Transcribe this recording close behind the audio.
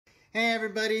Hey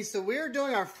everybody, so we're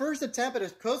doing our first attempt at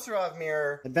a Kozyrev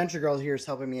mirror. Adventure Girl here is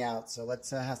helping me out, so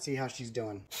let's see how she's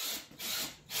doing.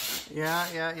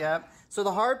 Yeah. So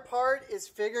the hard part is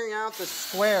figuring out the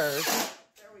squares.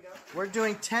 There we go. We're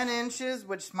doing 10 inches,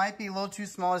 which might be a little too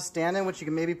small to stand in, which you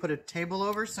can maybe put a table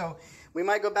over. So we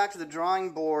might go back to the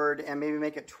drawing board and maybe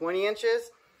make it 20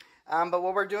 inches. But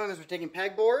what we're doing is we're taking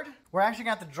pegboard. We're actually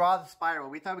going to have to draw the spiral.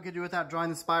 We thought we could do without drawing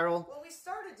the spiral. Well, we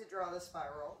started to draw the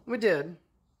spiral. We did.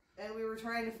 And we were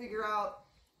trying to figure out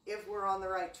if we're on the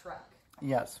right track.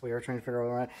 Yes, we were trying to figure out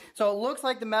what we're at. So it looks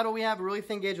like the metal we have, really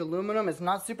thin gauge aluminum. It's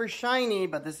not super shiny,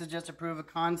 but this is just to prove a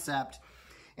concept.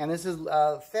 And this is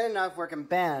thin enough where it can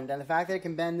bend. And the fact that it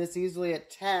can bend this easily at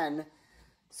 10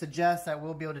 suggests that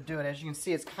we'll be able to do it. As you can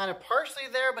see, it's kind of partially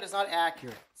there, but it's not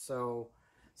accurate. So,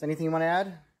 is there anything you want to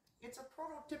add? It's a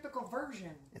prototypical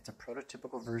version. It's a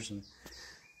prototypical version.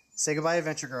 Say goodbye,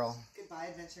 Adventure Girl. Goodbye,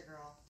 Adventure Girl.